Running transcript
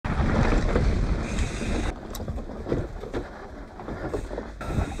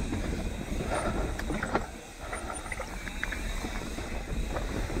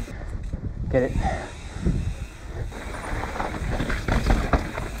Get it.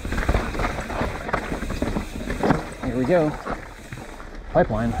 Here we go.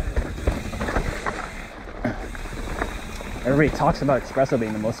 Pipeline. Everybody talks about Expresso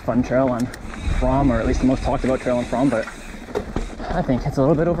being the most fun trail on Fromme, or at least the most talked about trail on Fromme, but I think it's a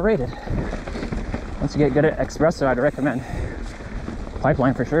little bit overrated. Once you get good at Expresso, I'd recommend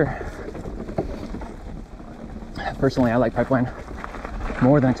Pipeline for sure. Personally, I like Pipeline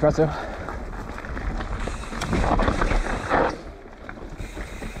more than Expresso.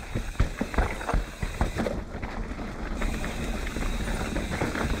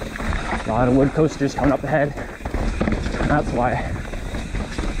 A lot of wood coasters coming up ahead. That's why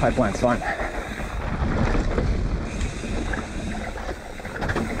Pipeline's fun.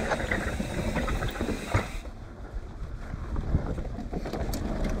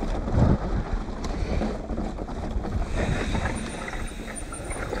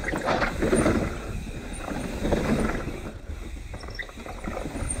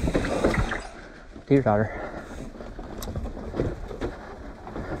 Teeter-totter.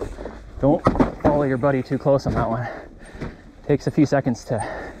 Don't follow your buddy too close on that one. Takes a few seconds to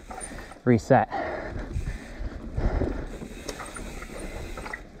reset.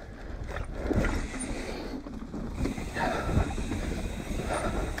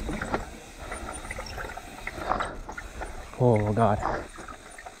 Oh God.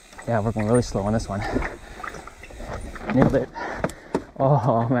 Yeah, we're going really slow on this one. Nailed it.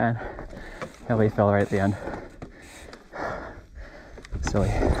 Oh man. He fell right at the end.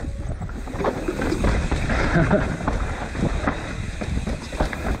 Silly.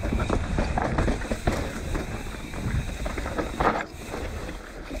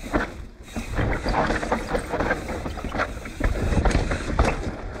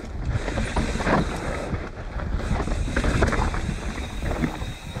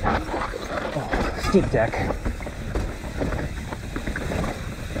 Oh, steep deck.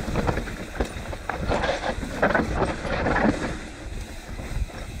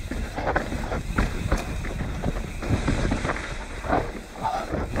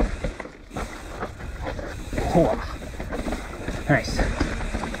 Oh, nice.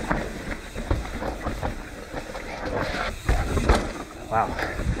 Wow,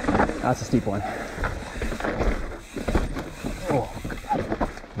 that's a steep one. Oh,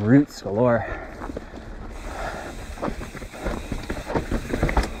 roots galore.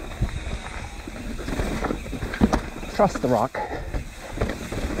 Trust the rock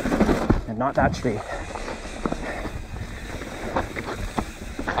and not that tree.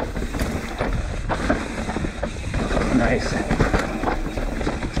 Nice.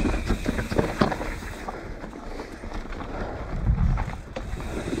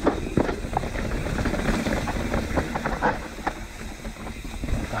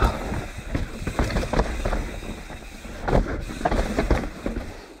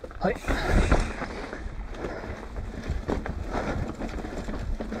 Hi.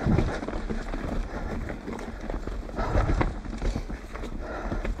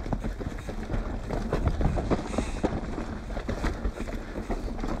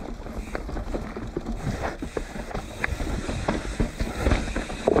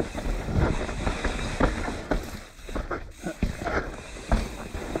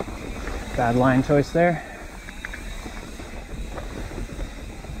 Bad line choice there.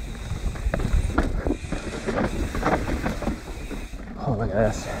 Oh, look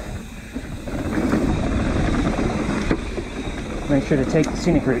at this. Make sure to take the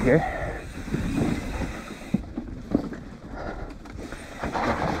scenic route here.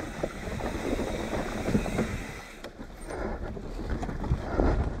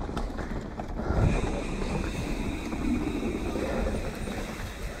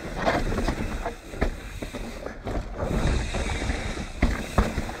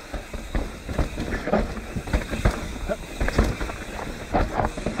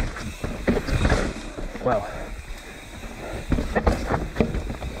 Well,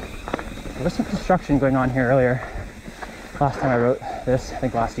 there was some construction going on here earlier. Last time I wrote this, I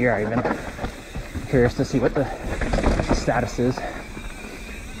think last year I even. Curious to see what the status is.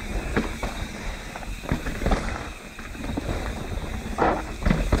 I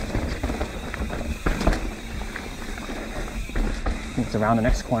think it's around the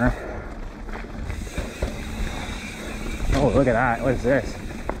next corner. Oh, look at that. What is this?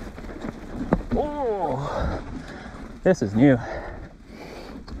 Oh, this is new.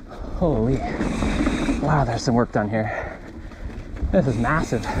 Holy, wow, there's some work done here. This is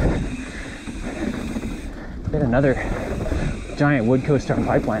massive. Did another giant wood coaster on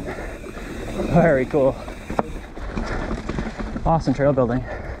Pipeline. Very cool. Awesome trail building.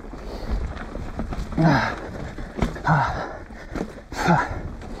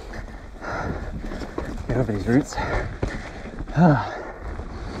 Get over these roots.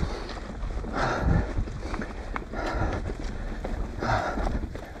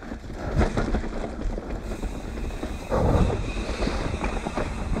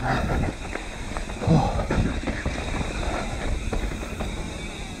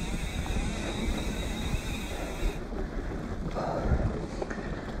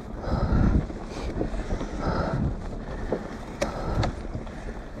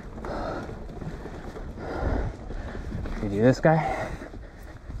 Can you do this guy?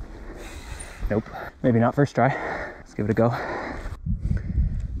 Nope. Maybe not first try. Let's give it a go.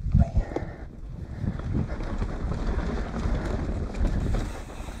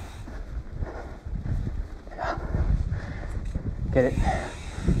 Yeah. Get it.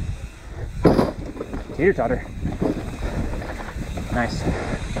 Teeter-totter. Nice.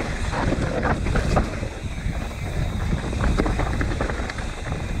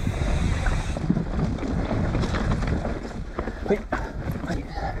 Wait. Wait.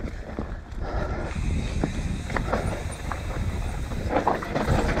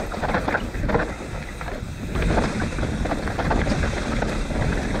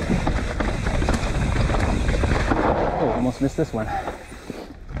 Oh, almost missed this one.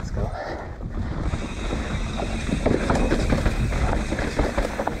 Let's go.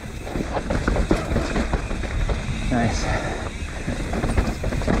 Nice.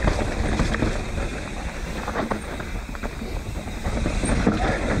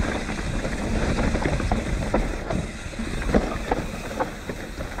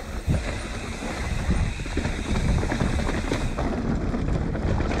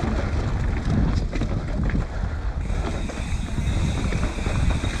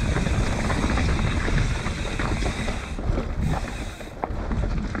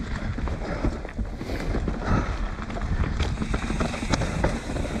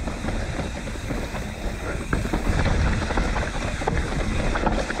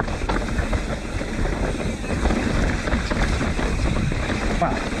 Wow,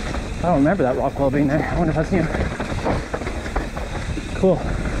 I don't remember that rock wall being there. I wonder if that's new. Cool.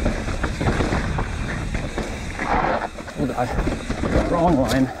 Oh god, wrong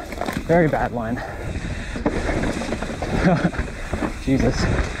line. Very bad line. Jesus.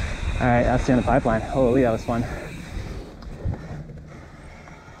 Alright, that's the end of the pipeline. Holy, that was fun.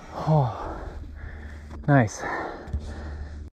 Oh, nice.